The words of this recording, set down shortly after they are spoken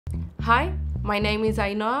Hi, my name is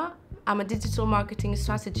Ainhoa. I'm a digital marketing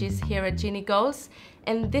strategist here at Genie Goals,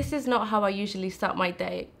 and this is not how I usually start my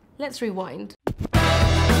day. Let's rewind.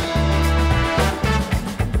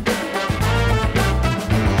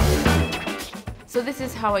 So this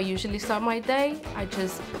is how I usually start my day. I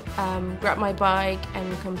just grab my bike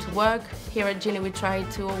and come to work. Here at Genie we try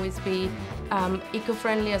to always be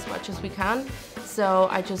eco-friendly as much as we can. So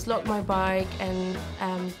I just lock my bike and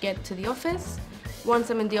get to the office.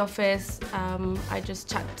 Once I'm in the office, I just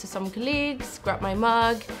chat to some colleagues, grab my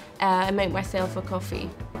mug and make myself a coffee.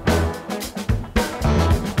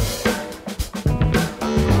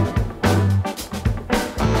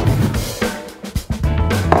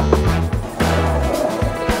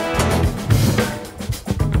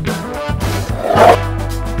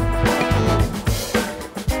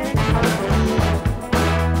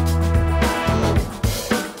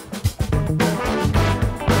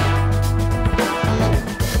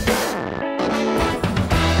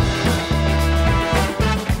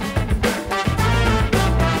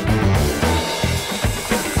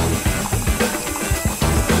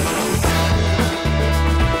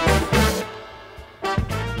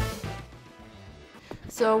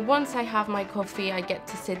 So once I have my coffee, I get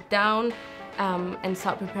to sit down and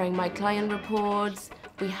start preparing my client reports.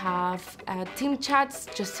 We have team chats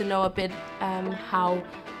just to know a bit how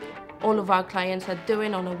all of our clients are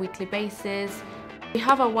doing on a weekly basis. We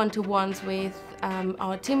have our one-to-ones with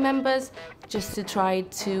our team members just to try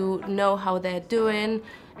to know how they're doing,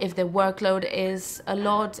 if their workload is a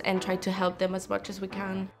lot, and try to help them as much as we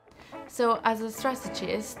can. So as a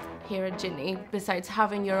strategist here at Genie, besides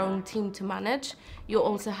having your own team to manage, you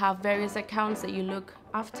also have various accounts that you look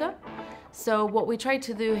after. So what we try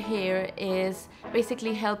to do here is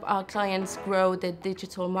basically help our clients grow their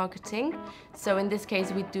digital marketing. So in this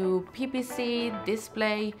case, we do PPC,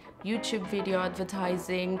 display, YouTube video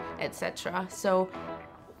advertising, etc. So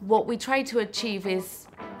what we try to achieve is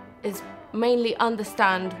mainly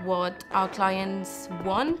understand what our clients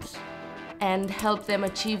want and help them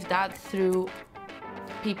achieve that through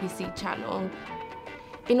PPC channel.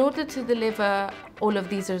 In order to deliver all of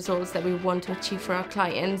these results that we want to achieve for our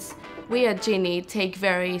clients, we at Genie take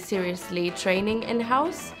very seriously training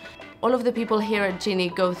in-house. All of the people here at Genie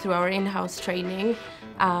go through our in-house training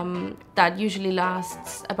that usually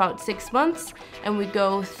lasts about 6 months, and we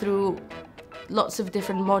go through lots of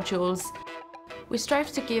different modules. We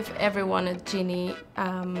strive to give everyone at Genie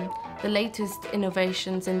the latest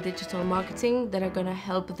innovations in digital marketing that are going to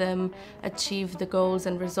help them achieve the goals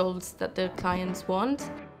and results that their clients want.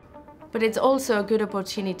 But it's also a good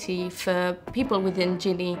opportunity for people within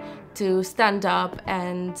Genie to stand up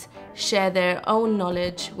and share their own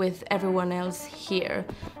knowledge with everyone else here.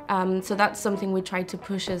 So that's something we try to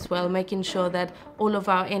push as well, making sure that all of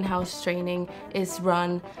our in-house training is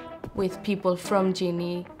run with people from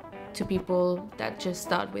Genie to people that just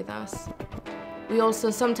start with us. We also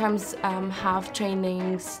sometimes have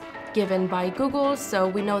trainings given by Google, so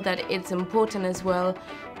we know that it's important as well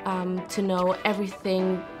to know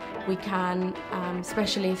everything we can,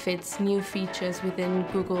 especially if it's new features within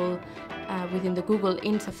Google, within the Google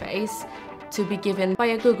interface, to be given by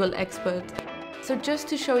a Google expert. So just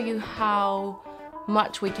to show you how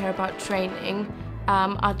much we care about training,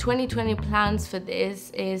 our 2020 plans for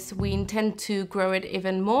this is we intend to grow it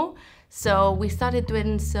even more. So we started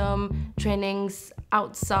doing some trainings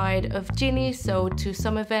outside of Genie, so to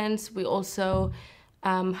some events. We also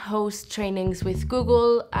host trainings with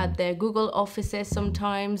Google at their Google offices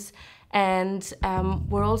sometimes. And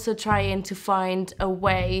we're also trying to find a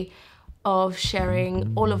way of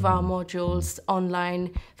sharing all of our modules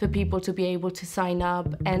online for people to be able to sign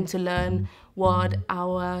up and to learn what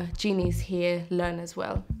our Genies here learn as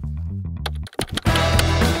well.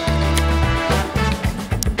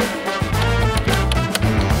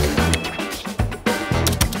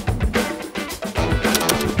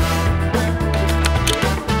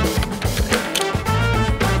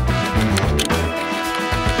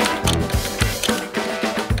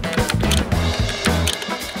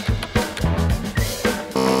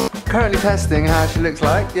 Currently testing how she looks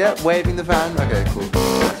like. Yep, waving the fan. Okay, cool.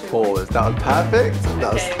 Pause. That was perfect.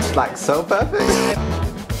 That was like so perfect.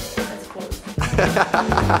 Let's pause.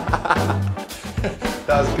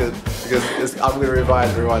 That was good because I'm gonna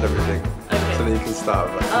rewind everything, so then you can start.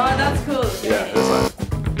 Oh, that's cool. Okay. Yeah, that's fine.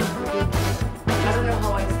 I don't know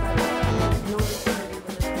how I started.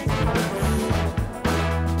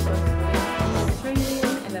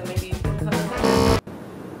 Training, and then maybe you can cut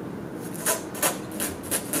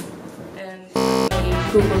and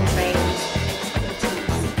Google trained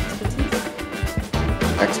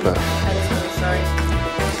Expert. sorry.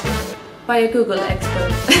 By a Google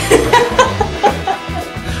expert.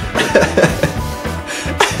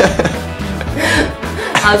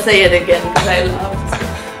 I'll say it again because I laughed.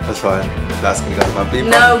 That's fine. That's gonna go to my bleep.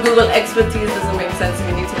 No, Google expertise doesn't make sense.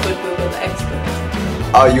 We need to put Google expert.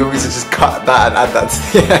 Oh, you want me to just cut that and add that to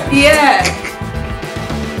the end?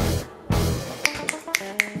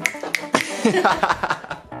 Yeah.